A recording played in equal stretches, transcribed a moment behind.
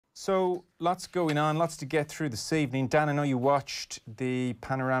So, lots going on, lots to get through this evening. Dan, I know you watched the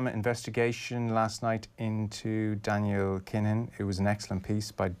Panorama investigation last night into Daniel Kinahan. It was an excellent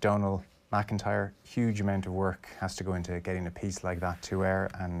piece by Donal McIntyre. Huge amount of work has to go into getting a piece like that to air,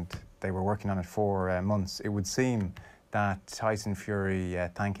 and they were working on it for months. It would seem that Tyson Fury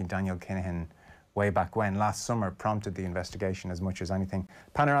thanking Daniel Kinahan way back when, last summer, prompted the investigation as much as anything.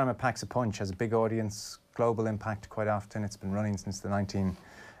 Panorama packs a punch, has a big audience, global impact quite often. It's been running since the 1950s.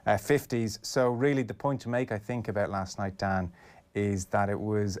 So really the point to make, I think, about last night, Dan, is that it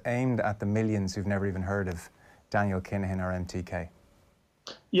was aimed at the millions who've never even heard of Daniel Kinahan or MTK.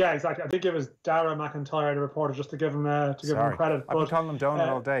 Yeah, exactly. I think it was Dara McIntyre, the reporter, just to give him credit. I've been calling him Donal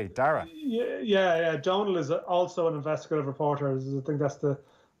all day. Dara. Yeah. Donal is also an investigative reporter. I think that's the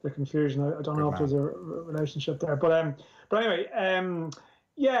confusion. I don't know if there's a relationship there, but anyway,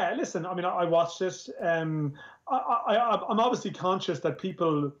 yeah. Listen, I mean, I watched this. I'm obviously conscious that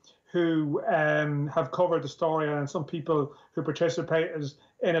people who have covered the story and some people who participated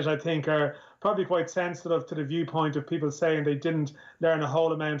in it, I think, are probably quite sensitive to the viewpoint of people saying they didn't learn a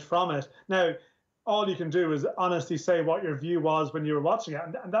whole amount from it. Now, all you can do is honestly say what your view was when you were watching it,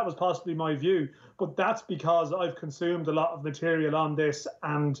 and that was possibly my view. But that's because I've consumed a lot of material on this,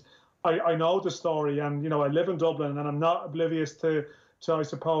 and I know the story, and I live in Dublin, and I'm not oblivious to I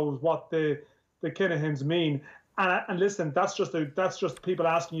suppose what the Kinahans mean. And listen, that's just people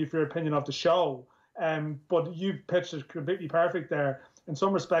asking you for your opinion of the show. But you've pitched it completely perfect there. In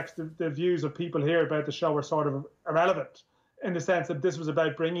some respects, the views of people here about the show are sort of irrelevant, in the sense that this was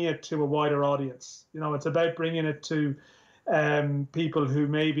about bringing it to a wider audience. It's about bringing it to people who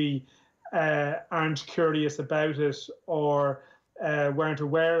maybe aren't curious about it, or weren't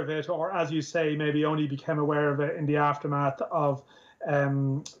aware of it, or, as you say, maybe only became aware of it in the aftermath of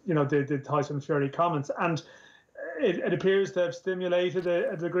the Tyson Fury comments. And it appears to have stimulated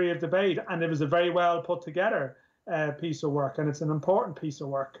a degree of debate, and it was a very well put together piece of work, and it's an important piece of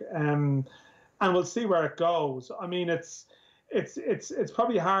work. And we'll see where it goes. I mean, it's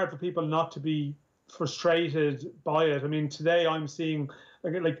probably hard for people not to be frustrated by it. I mean, today I'm seeing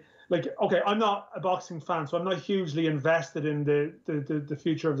like okay, I'm not a boxing fan, so I'm not hugely invested in the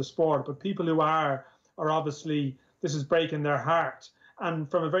future of the sport. But people who are obviously, this is breaking their heart. And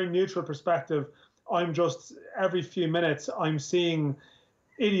from a very neutral perspective, I'm just, every few minutes, I'm seeing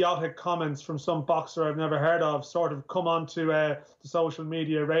idiotic comments from some boxer I've never heard of sort of come onto the social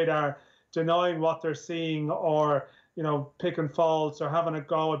media radar, denying what they're seeing, or picking faults, or having a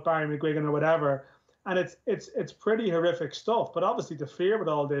go at Barry McGuigan or whatever. And it's pretty horrific stuff. But obviously the fear with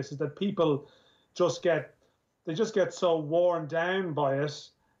all this is that people just get so worn down by it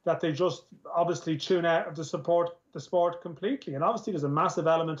that they just obviously tune out of the sport completely. And obviously there's a massive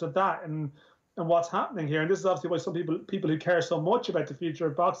element of that and what's happening here. And this is obviously why some people who care so much about the future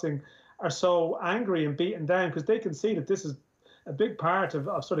of boxing are so angry and beaten down, because they can see that this is a big part of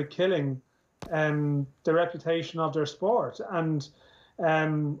sort of killing the reputation of their sport. And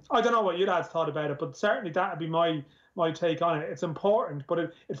I don't know what you lads thought about it, but certainly that would be my take on it. It's important, but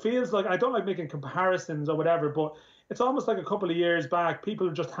it feels like, I don't like making comparisons or whatever, but it's almost like a couple of years back, people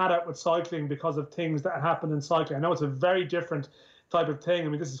have just had it with cycling because of things that happened in cycling. I know it's a very different type of thing. I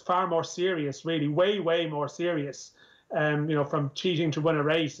mean, this is far more serious, really, way more serious. From cheating to win a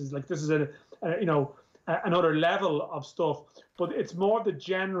race is like, this is another level of stuff. But it's more the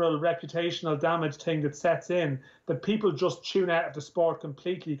general reputational damage thing that sets in, that people just tune out of the sport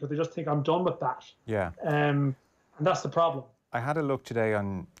completely because they just think, I'm done with that. Yeah. And that's the problem. I had a look today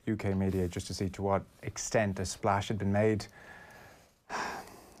on UK media just to see to what extent a splash had been made.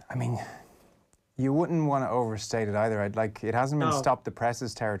 I mean, you wouldn't want to overstate it either. It hasn't been stop the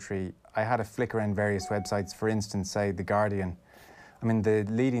presses territory. I had a flick around various websites, for instance, say The Guardian. I mean, the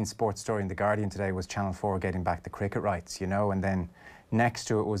leading sports story in The Guardian today was Channel 4 getting back the cricket rights, and then next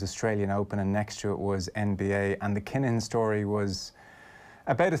to it was Australian Open, and next to it was NBA, and the Kinahan story was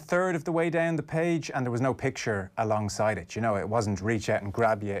about a third of the way down the page, and there was no picture alongside it. It wasn't reach out and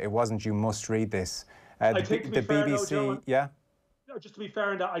grab you. It wasn't you must read this. I think to be fair, BBC, Joe, yeah? No, just to be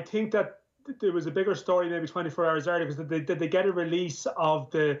fair in that, I think that there was a bigger story maybe 24 hours earlier, because did they get a release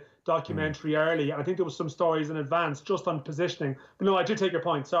of the documentary early? I think there was some stories in advance just on positioning. But no, I do take your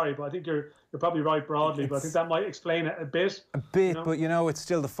point, sorry, but I think you're probably right broadly, but I think that might explain it a bit. But it's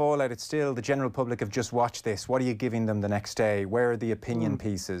still the fallout. It's still the general public have just watched this. What are you giving them the next day? Where are the opinion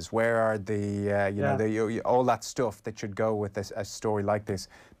pieces? Where are the all that stuff that should go with a story like this?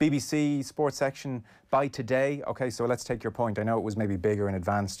 BBC Sports section by today. Okay, so let's take your point. I know it was maybe bigger in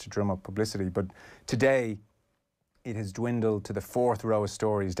advance to drum up publicity, but today it has dwindled to the fourth row of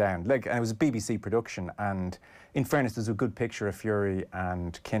stories down. And it was a BBC production, and in fairness, there's a good picture of Fury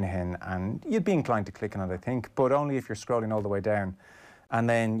and Kinahan, and you'd be inclined to click on it, I think, but only if you're scrolling all the way down. And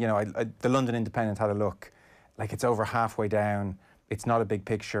then, the London Independent had a look. It's over halfway down, it's not a big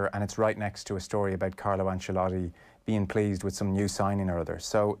picture, and it's right next to a story about Carlo Ancelotti being pleased with some new signing or other.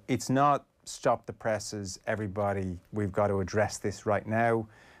 So it's not stop the presses, everybody, we've got to address this right now,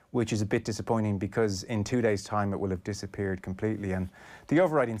 which is a bit disappointing because in 2 days' time it will have disappeared completely. And the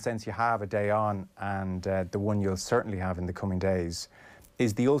overriding sense you have a day on, and the one you'll certainly have in the coming days,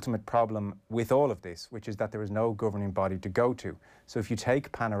 is the ultimate problem with all of this, which is that there is no governing body to go to. So if you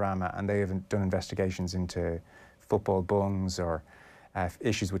take Panorama, and they have done investigations into football bungs or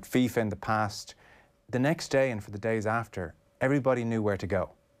issues with FIFA in the past, the next day and for the days after, everybody knew where to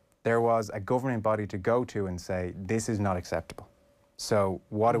go. There was a governing body to go to and say, this is not acceptable. So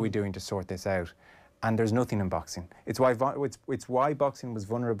what are we doing to sort this out? And there's nothing in boxing. It's why boxing was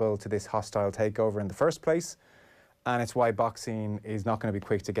vulnerable to this hostile takeover in the first place, and it's why boxing is not going to be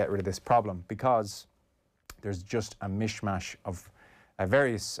quick to get rid of this problem, because there's just a mishmash of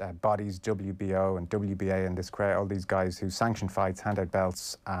various bodies, WBO and WBA and all these guys who sanction fights, hand out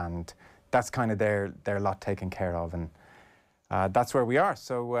belts, and that's kind of their lot taken care of, and that's where we are.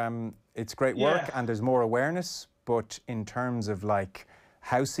 So it's great work, and there's more awareness. But in terms of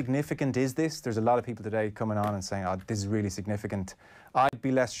how significant is this? There's a lot of people today coming on and saying, oh, this is really significant. I'd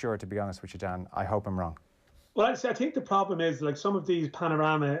be less sure, to be honest with you, Dan. I hope I'm wrong. Well, I think the problem is some of these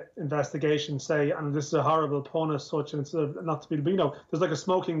Panorama investigations say, and this is a horrible pun as such, and it's not to be, but there's a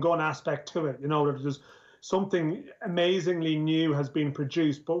smoking gun aspect to it. There's something amazingly new has been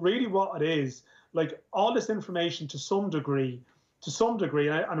produced, but really what it is, all this information to some degree,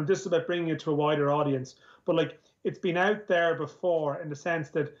 and this is about bringing it to a wider audience, but it's been out there before in the sense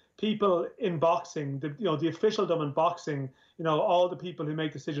that people in boxing, the officialdom in boxing, all the people who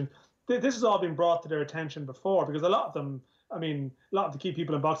make decisions, this has all been brought to their attention before, because a lot of them, a lot of the key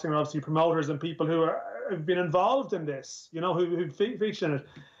people in boxing are obviously promoters and people who have been involved in this, who've featured in it,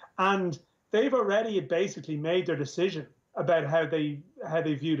 and they've already basically made their decision about how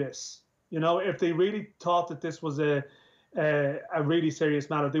they view this. If they really thought that this was a really serious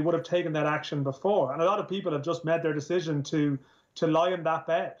matter, they would have taken that action before. And a lot of people have just made their decision to lie in that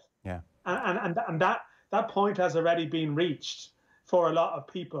bed. Yeah. And that point has already been reached for a lot of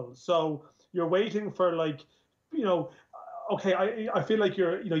people. So you're waiting for okay, I feel like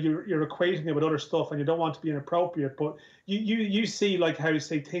you're equating it with other stuff, and you don't want to be inappropriate, but you see how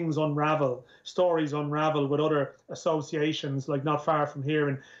say things unravel, stories unravel with other associations not far from here,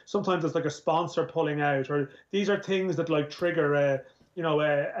 and sometimes it's a sponsor pulling out, or these are things that trigger a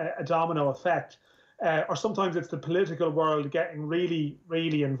domino effect, or sometimes it's the political world getting really,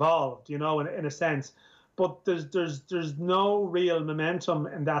 really involved, in a sense. But there's no real momentum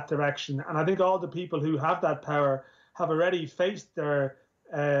in that direction, and I think all the people who have that power have already faced their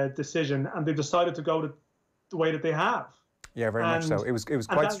decision, and they've decided to go the way that they have. Yeah, very much so. It was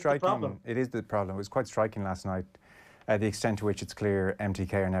quite striking. It is the problem. It was quite striking last night, the extent to which it's clear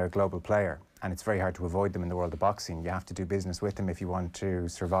MTK are now a global player, and it's very hard to avoid them in the world of boxing. You have to do business with them if you want to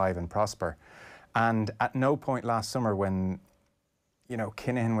survive and prosper. And at no point last summer, when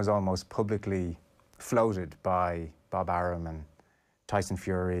Kinahan was almost publicly floated by Bob Arum and Tyson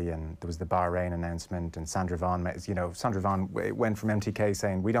Fury, and there was the Bahrain announcement, and Sandra Vaughan, Sandra Vaughan went from MTK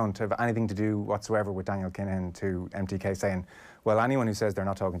saying, we don't have anything to do whatsoever with Daniel Kinahan, to MTK saying, well, anyone who says they're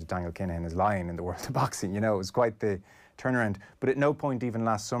not talking to Daniel Kinahan is lying in the world of boxing. It was quite the turnaround. But at no point even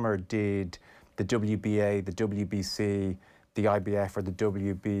last summer did the WBA, the WBC, the IBF or the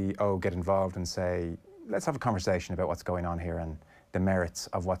WBO get involved and say, let's have a conversation about what's going on here and the merits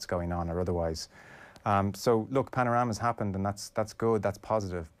of what's going on, or otherwise. So look, Panorama's happened, and that's good, that's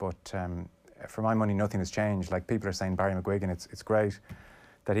positive, but for my money nothing has changed. People are saying Barry McGuigan, it's great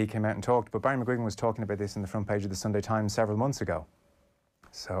that he came out and talked, but Barry McGuigan was talking about this in the front page of the Sunday Times several months ago.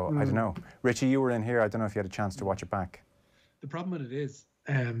 So I don't know. Richie, you were in here, I don't know if you had a chance to watch it back. The problem with it is,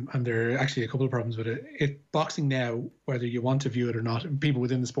 and there are actually a couple of problems with it, boxing now, whether you want to view it or not, people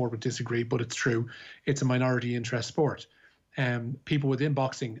within the sport would disagree, but it's true, it's a minority interest sport. People within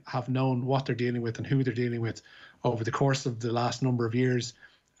boxing have known what they're dealing with and who they're dealing with over the course of the last number of years,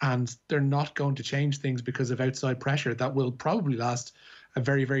 and they're not going to change things because of outside pressure that will probably last a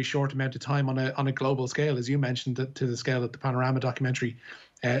very, very short amount of time on a global scale, as you mentioned, to the scale that the Panorama documentary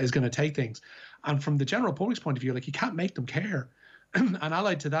is going to take things. And from the general public's point of view, you can't make them care. And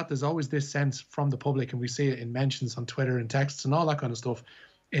allied to that, there's always this sense from the public, and we see it in mentions on Twitter and texts and all that kind of stuff,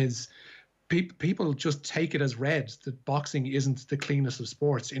 is people just take it as read that boxing isn't the cleanest of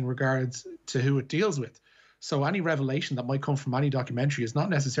sports in regards to who it deals with. So any revelation that might come from any documentary is not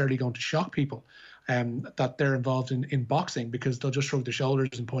necessarily going to shock people that they're involved in boxing, because they'll just shrug their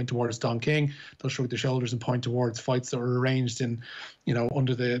shoulders and point towards Don King. They'll shrug their shoulders and point towards fights that were arranged in,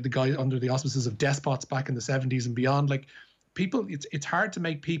 under the auspices of despots back in the 70s and beyond. Like, people, it's hard to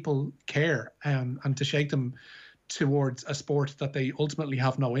make people care and to shake them towards a sport that they ultimately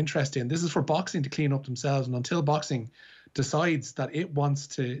have no interest in. This is for boxing to clean up themselves, and until boxing decides that it wants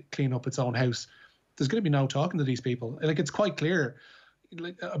to clean up its own house, there's going to be no talking to these people. Like, it's quite clear.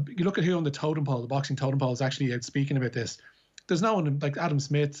 Like, you look at who on the totem pole, the boxing totem pole, is actually out speaking about this. There's no one like Adam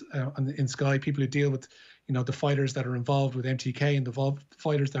Smith in Sky, people who deal with, the fighters that are involved with MTK and the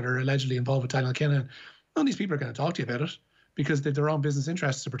fighters that are allegedly involved with Daniel Kinahan. None of these people are going to talk to you about it, because they've their own business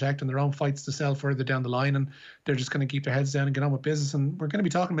interests to protect and their own fights to sell further down the line, and they're just going to keep their heads down and get on with business. And we're going to be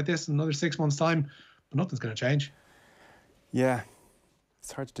talking about this in another 6 months' time, but nothing's going to change. Yeah,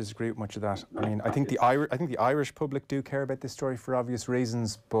 it's hard to disagree with much of that. I mean, I think the Irish public do care about this story for obvious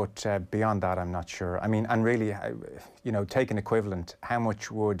reasons, but beyond that, I'm not sure. I mean, and really, take an equivalent. How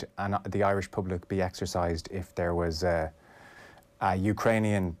much would the Irish public be exercised if there was a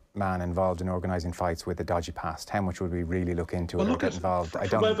Ukrainian man involved in organising fights with a dodgy past? How much would we really look into it or get involved? I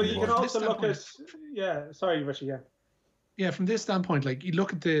don't. Well, but you can also look at, sorry, Richie, Yeah, from this standpoint, like, you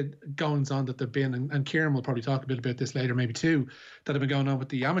look at the goings on that there've been, and Kieran will probably talk a bit about this later, maybe too, that have been going on with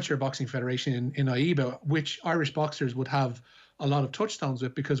the Amateur Boxing Federation in AIBA, which Irish boxers would have a lot of touchstones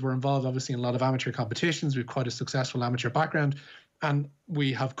with, because we're involved obviously in a lot of amateur competitions. We've quite a successful amateur background, and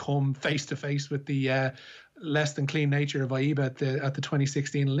we have come face to face with the less than clean nature of AIBA at the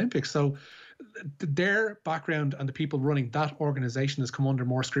 2016 Olympics. So their background and the people running that organisation has come under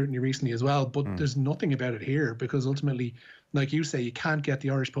more scrutiny recently as well. But there's nothing about it here, because ultimately, like you say, you can't get the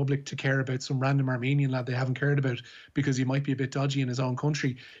Irish public to care about some random Armenian lad they haven't cared about because he might be a bit dodgy in his own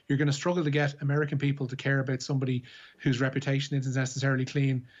country. You're going to struggle to get American people to care about somebody whose reputation isn't necessarily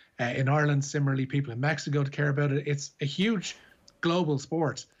clean. In Ireland, similarly, people in Mexico to care about it. It's a huge global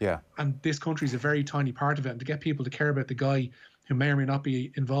sport. Yeah. And this country is a very tiny part of it. And to get people to care about the guy who may or may not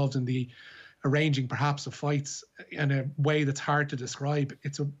be involved in the arranging perhaps of fights in a way that's hard to describe,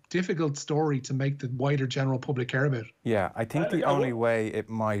 it's a difficult story to make the wider general public care about. Yeah, I think the only way it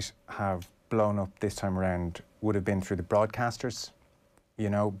might have blown up this time around would have been through the broadcasters,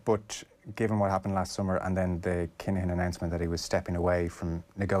 but given what happened last summer and then the Kinahan announcement that he was stepping away from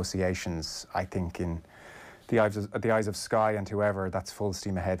negotiations, I think in the eyes of Sky and whoever, that's full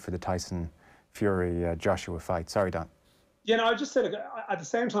steam ahead for the Tyson Fury Joshua fight. Sorry, Don. Yeah, no, I just said, at the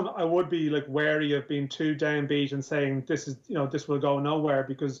same time, I would be wary of being too downbeat and saying this is, this will go nowhere,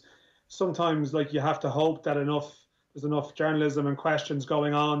 because sometimes you have to hope that there's enough journalism and questions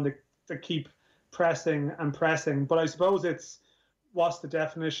going on to keep pressing and pressing. But I suppose what's the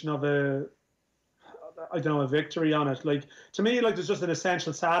definition of a victory on it? To me, there's just an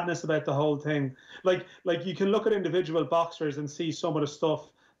essential sadness about the whole thing. You can look at individual boxers and see some of the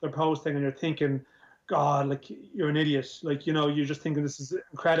stuff they're posting, and you're thinking, God, you're an idiot. You're just thinking this is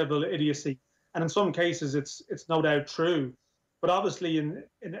incredible idiocy. And in some cases, it's no doubt true. But obviously, in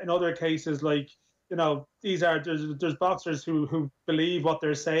other cases, there's boxers who believe what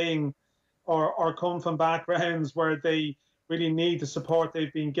they're saying, or come from backgrounds where they really need the support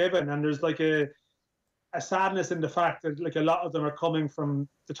they've been given. And there's a sadness in the fact that a lot of them are coming from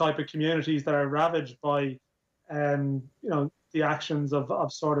the type of communities that are ravaged by, the actions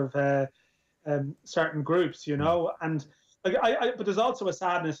of sort of certain groups, and but there's also a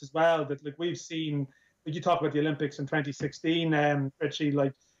sadness as well that we've seen. You talk about the Olympics in 2016, Richie.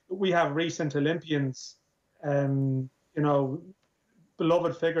 We have recent Olympians,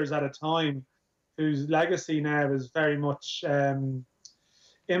 beloved figures at a time, whose legacy now is very much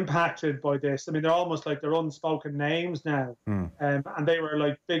impacted by this. I mean, they're almost they're unspoken names now, and they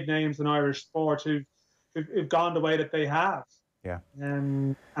were big names in Irish sport who've gone the way that they have. Yeah,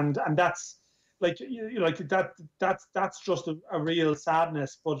 and that's. That's just a real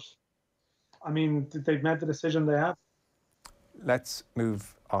sadness, but I mean, they've made the decision they have. Let's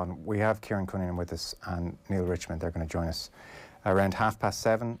move on. We have Kieran Cunningham with us and Neil Richmond. They're going to join us around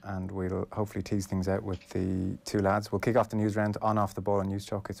 7:30, and we'll hopefully tease things out with the two lads. We'll kick off the news round on Off the Ball and News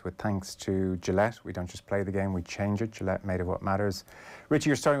Talk. It's with thanks to Gillette. We don't just play the game, we change it. Gillette, made of what matters.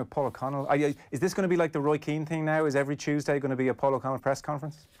 Richie, you're starting with Paul O'Connell. Is this going to be like the Roy Keane thing now? Is every Tuesday going to be a Paul O'Connell press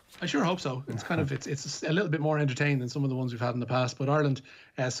conference? I sure hope so. It's kind of it's a little bit more entertaining than some of the ones we've had in the past. But Ireland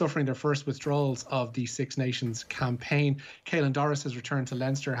suffering their first withdrawals of the Six Nations campaign. Caelan Doris has returned to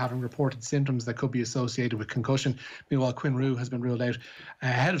Leinster, having reported symptoms that could be associated with concussion. Meanwhile, Quinn Roux has been ruled out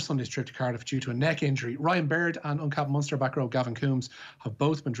ahead of Sunday's trip to Cardiff due to a neck injury. Ryan Baird and uncapped Munster back row Gavin Coombs have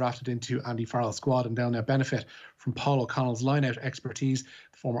both been drafted into Andy Farrell's squad, and they'll now benefit from Paul O'Connell's line-out expertise.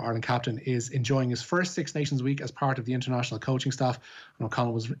 The former Ireland captain is enjoying his first Six Nations week as part of the international coaching staff, and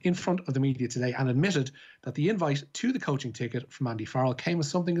O'Connell was in front of the media today and admitted that the invite to the coaching ticket from Andy Farrell came as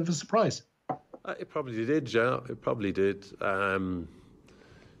something of a surprise. It probably did, yeah. It probably did.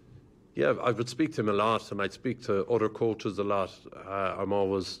 Yeah, I would speak to him a lot, and I'd speak to other coaches a lot. I'm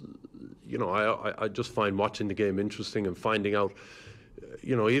always, you know, I just find watching the game interesting and finding out,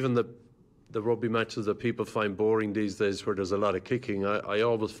 you know, even the rugby matches that people find boring these days where there's a lot of kicking, I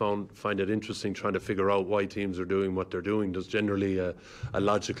always find it interesting trying to figure out why teams are doing what they're doing. There's generally a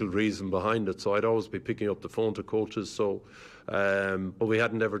logical reason behind it. So I'd always be picking up the phone to coaches. So, but we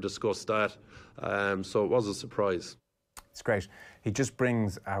hadn't ever discussed that. So it was a surprise. It's great. He just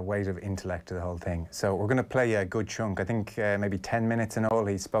brings a weight of intellect to the whole thing. So we're going to play a good chunk. I think maybe 10 minutes in all.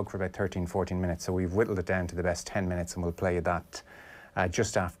 He spoke for about 13, 14 minutes. So we've whittled it down to the best 10 minutes, and we'll play you that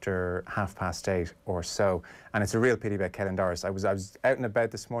just after 8:30 or so. And it's a real pity about Kellen Doris. I was out and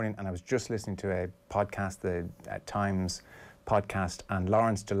about this morning, and I was just listening to a podcast, the Times podcast, and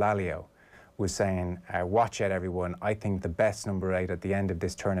Lawrence Delalio was saying, watch out everyone. I think the best number 8 at the end of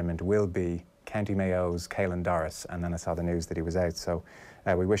this tournament will be County Mayo's Kellen Doris. And then I saw the news that he was out. So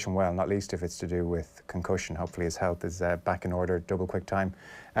we wish him well, not least if it's to do with concussion. Hopefully his health is back in order, double quick time.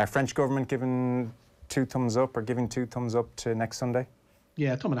 French government giving 2 thumbs up to next Sunday?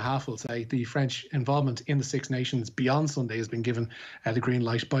 Yeah, thumb and a half, we'll say. The French involvement in the Six Nations beyond Sunday has been given the green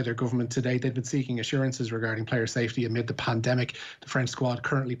light by their government today. They've been seeking assurances regarding player safety amid the pandemic. The French squad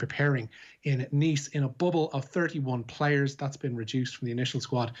currently preparing in Nice in a bubble of 31 players. That's been reduced from the initial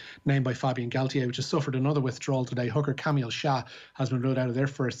squad named by Fabien Galtier, which has suffered another withdrawal today. Hooker Camille Shah has been ruled out of their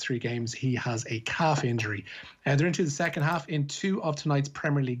first 3 games. He has a calf injury. They're into the second half in 2 of tonight's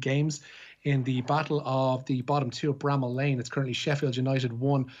Premier League games. In the battle of the bottom 2 at Bramall Lane, it's currently Sheffield United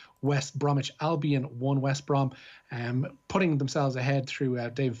 1, West Bromwich Albion 1. West Brom putting themselves ahead through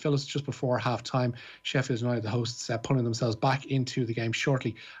David Phillips just before half-time. Sheffield United, the hosts, putting themselves back into the game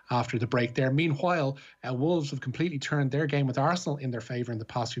shortly after the break there. Meanwhile, Wolves have completely turned their game with Arsenal in their favour in the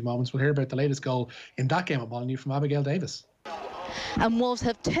past few moments. We'll hear about the latest goal in that game at Molloy from Abigail Davis. And Wolves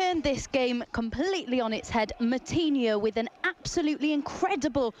have turned this game completely on its head. Moutinho with an absolutely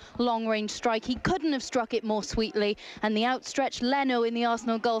incredible long-range strike. He couldn't have struck it more sweetly. And the outstretched Leno in the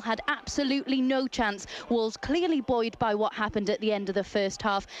Arsenal goal had absolutely no chance. Wolves clearly buoyed by what happened at the end of the first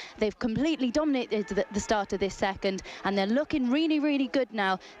half. They've completely dominated the start of this second, and they're looking really, really good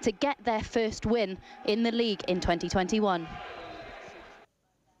now to get their first win in the league in 2021.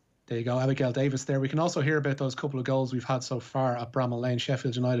 There you go, Abigail Davis there. We can also hear about those couple of goals we've had so far at Bramall Lane.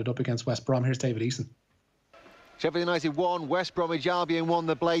 Sheffield United up against West Brom. Here's David Eason. Sheffield United 1, West Bromwich Albion 1.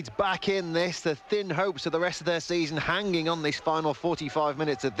 The Blades back in this. The thin hopes of the rest of their season hanging on this final 45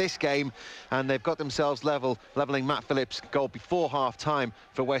 minutes of this game. And they've got themselves levelling Matt Phillips' goal before half-time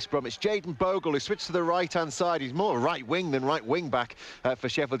for West Brom. It's Jayden Bogle who switched to the right-hand side. He's more right wing than right wing back for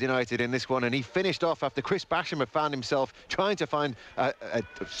Sheffield United in this one. And he finished off after Chris Basham had found himself trying to find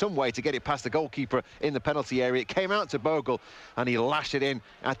some way to get it past the goalkeeper in the penalty area. It came out to Bogle and he lashed it in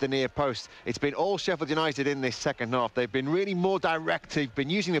at the near post. It's been all Sheffield United in this second half. They've been really more direct. They've been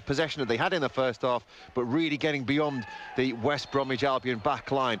using the possession that they had in the first half, but really getting beyond the West Bromwich Albion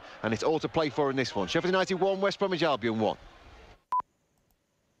back line. And it's all to play for in this one. Sheffield United 1, West Bromwich Albion 1.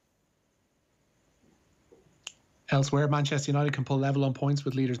 Elsewhere, Manchester United can pull level on points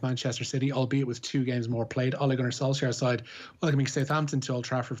with leaders Manchester City, albeit with 2 games more played. Ole Gunnar Solskjaer's side welcoming Southampton to Old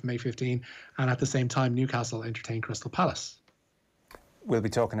Trafford for May 15, and at the same time, Newcastle entertain Crystal Palace. We'll be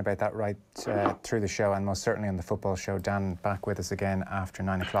talking about that right through the show, and most certainly on the football show. Dan back with us again after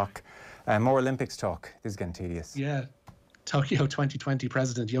 9 o'clock. More Olympics talk. This is getting tedious. Yeah. Tokyo 2020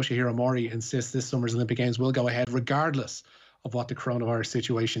 President Yoshihiro Mori insists this summer's Olympic Games will go ahead regardless of what the coronavirus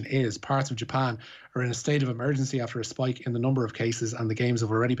situation is. Parts of Japan are in a state of emergency after a spike in the number of cases, and the Games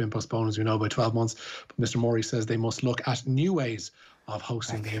have already been postponed, as we know, by 12 months. But Mr. Mori says they must look at new ways of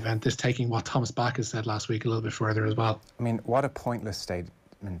hosting the event. This taking what Thomas Bach has said last week a little bit further as well. I mean, what a pointless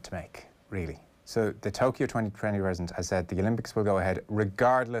statement to make, really. So the Tokyo 2020 president has said the Olympics will go ahead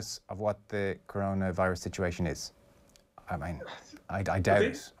regardless of what the coronavirus situation is. I mean, I doubt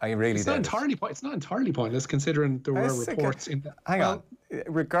it. I really doubt it. It's not entirely pointless, considering there were reports in... Hang on.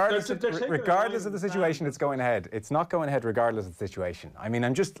 Regardless of the situation, it's going ahead. It's not going ahead regardless of the situation. I mean,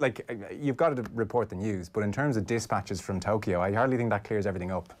 I'm just like, you've got to report the news, but in terms of dispatches from Tokyo, I hardly think that clears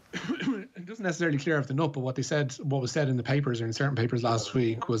everything up. It doesn't necessarily clear up the nut, but what was said in the papers or in certain papers last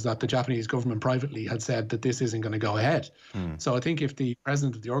week was that the Japanese government privately had said that this isn't going to go ahead. So I think if the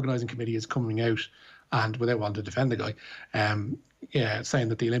president of the organising committee is coming out and, without wanting to defend the guy, saying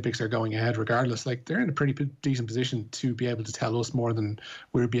that the Olympics are going ahead regardless, like, they're in a pretty decent position to be able to tell us more than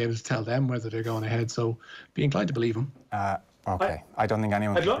we'll be able to tell them whether they're going ahead. So be inclined to believe them. Okay. I don't think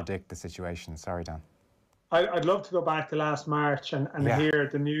anyone can predict the situation. Sorry, Dan. I'd love to go back to last March and hear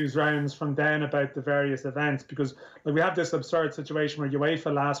the news rounds from then about the various events, because like, we have this absurd situation where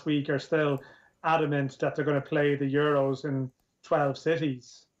UEFA last week are still adamant that they're going to play the Euros in 12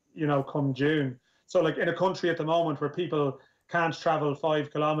 cities, come June. So like, in a country at the moment where people can't travel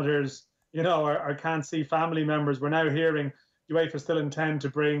 5 kilometres, or can't see family members, we're now hearing UEFA still intend to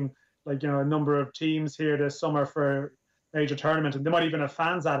bring a number of teams here this summer for a major tournament, and they might even have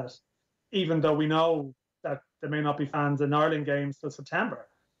fans at it, even though we know that there may not be fans in Ireland games till September.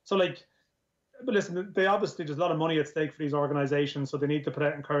 So but listen, there's a lot of money at stake for these organisations, so they need to put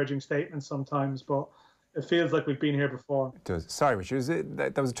out encouraging statements sometimes, but it feels like we've been here before. It does. Sorry, Richard,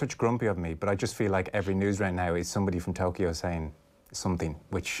 that was a touch grumpy of me, but I just feel like every news round now is somebody from Tokyo saying something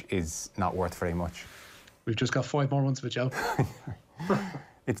which is not worth very much. We've just got 5 more months of it, Joe.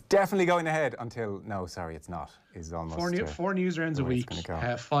 It's definitely going ahead until... No, sorry, it's not. Is almost... Four news rounds a week,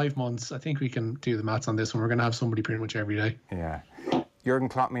 5 months. I think we can do the maths on this one. We're going to have somebody pretty much every day. Yeah. Jurgen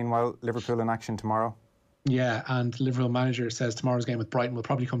Klopp, meanwhile, Liverpool in action tomorrow. Yeah, and Liverpool manager says tomorrow's game with Brighton will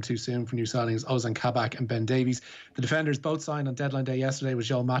probably come too soon for new signings Ozan Kabak and Ben Davies. The defenders both signed on deadline day yesterday, with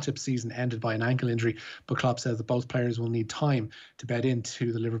Joel Matip's season ended by an ankle injury, but Klopp says that both players will need time to bed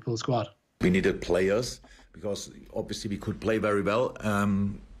into the Liverpool squad. We needed players because obviously we could play very well.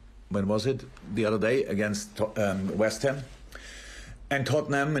 When was it? The other day against West Ham and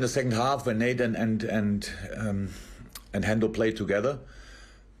Tottenham in the second half when Nate and Hendo played together.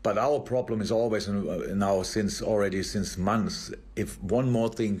 But our problem is always now since months. If one more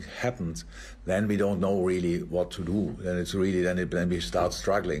thing happens, then we don't know really what to do. Then we start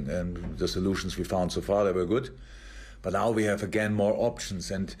struggling. And the solutions we found so far, they were good. But now we have again more options,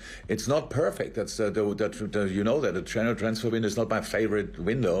 and it's not perfect. That's that the general transfer window is not my favorite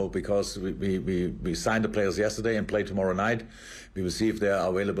window, because we signed the players yesterday and play tomorrow night. We will see if they are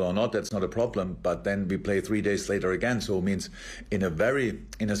available or not. That's not a problem. But then we play 3 days later again. So it means in a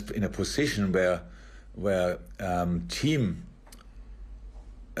position where team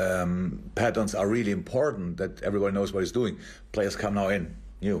patterns are really important, that everybody knows what he's doing. Players come now in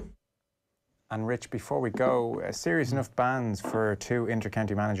new. And Rich, before we go, serious enough bans for 2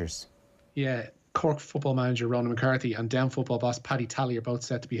 inter-county managers. Yeah, Cork football manager Ronan McCarthy and Down football boss Paddy Talley are both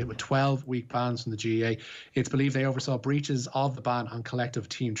set to be hit with 12-week bans from the GAA. It's believed they oversaw breaches of the ban on collective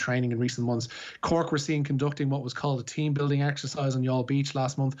team training in recent months. Cork were seen conducting what was called a team-building exercise on Youghal Beach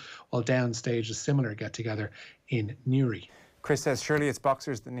last month, while Down staged a similar get-together in Newry. Chris says, surely it's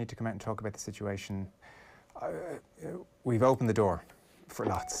boxers that need to come out and talk about the situation. We've opened the door for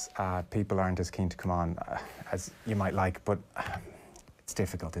lots. People aren't as keen to come on as you might like, but it's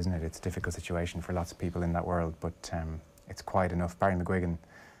difficult, isn't it? It's a difficult situation for lots of people in that world, but it's quiet enough. Barry McGuigan,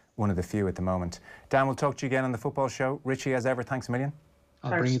 one of the few at the moment. Dan, we'll talk to you again on the football show. Richie, as ever, thanks a million.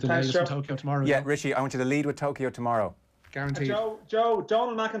 I'll bring you the latest from Tokyo tomorrow. Yeah, Richie, I want you to lead with Tokyo tomorrow. Guaranteed. Joe,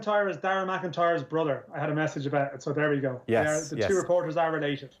 Donald McIntyre is Darren McIntyre's brother. I had a message about it, so there we go. Yes, the 2 reporters are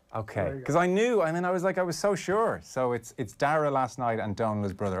related. Okay, because I knew, I mean, I was so sure. So it's Dara last night and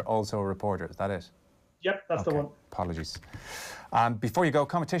Donald's brother, also a reporter. Is that it? Yep, that's the one. Apologies. Before you go,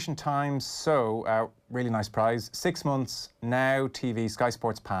 competition time. So, really nice prize. 6 months Now TV Sky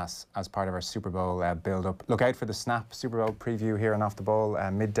Sports Pass as part of our Super Bowl build-up. Look out for the Snap Super Bowl preview here on Off the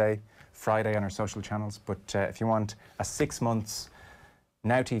Ball midday Friday on our social channels. But if you want a 6 months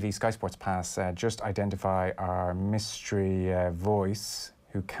Now TV Sky Sports Pass, just identify our mystery voice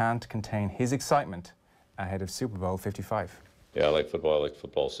who can't contain his excitement ahead of Super Bowl 55. Yeah, I like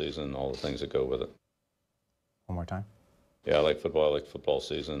football season and all the things that go with it. One more time. Yeah, I like football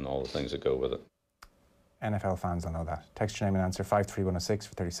season and all the things that go with it. NFL fans will know that. Text your name and answer 53106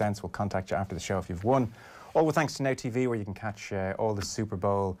 for 30 cents. We'll contact you after the show if you've won. All with thanks to Now TV, where you can catch all the Super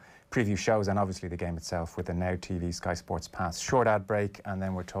Bowl preview shows and obviously the game itself with the Now TV Sky Sports Pass. Short ad break, and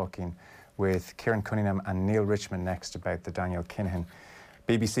then we're talking with Kieran Cunningham and Neil Richmond next about the Daniel Kinahan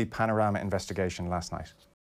BBC Panorama investigation last night.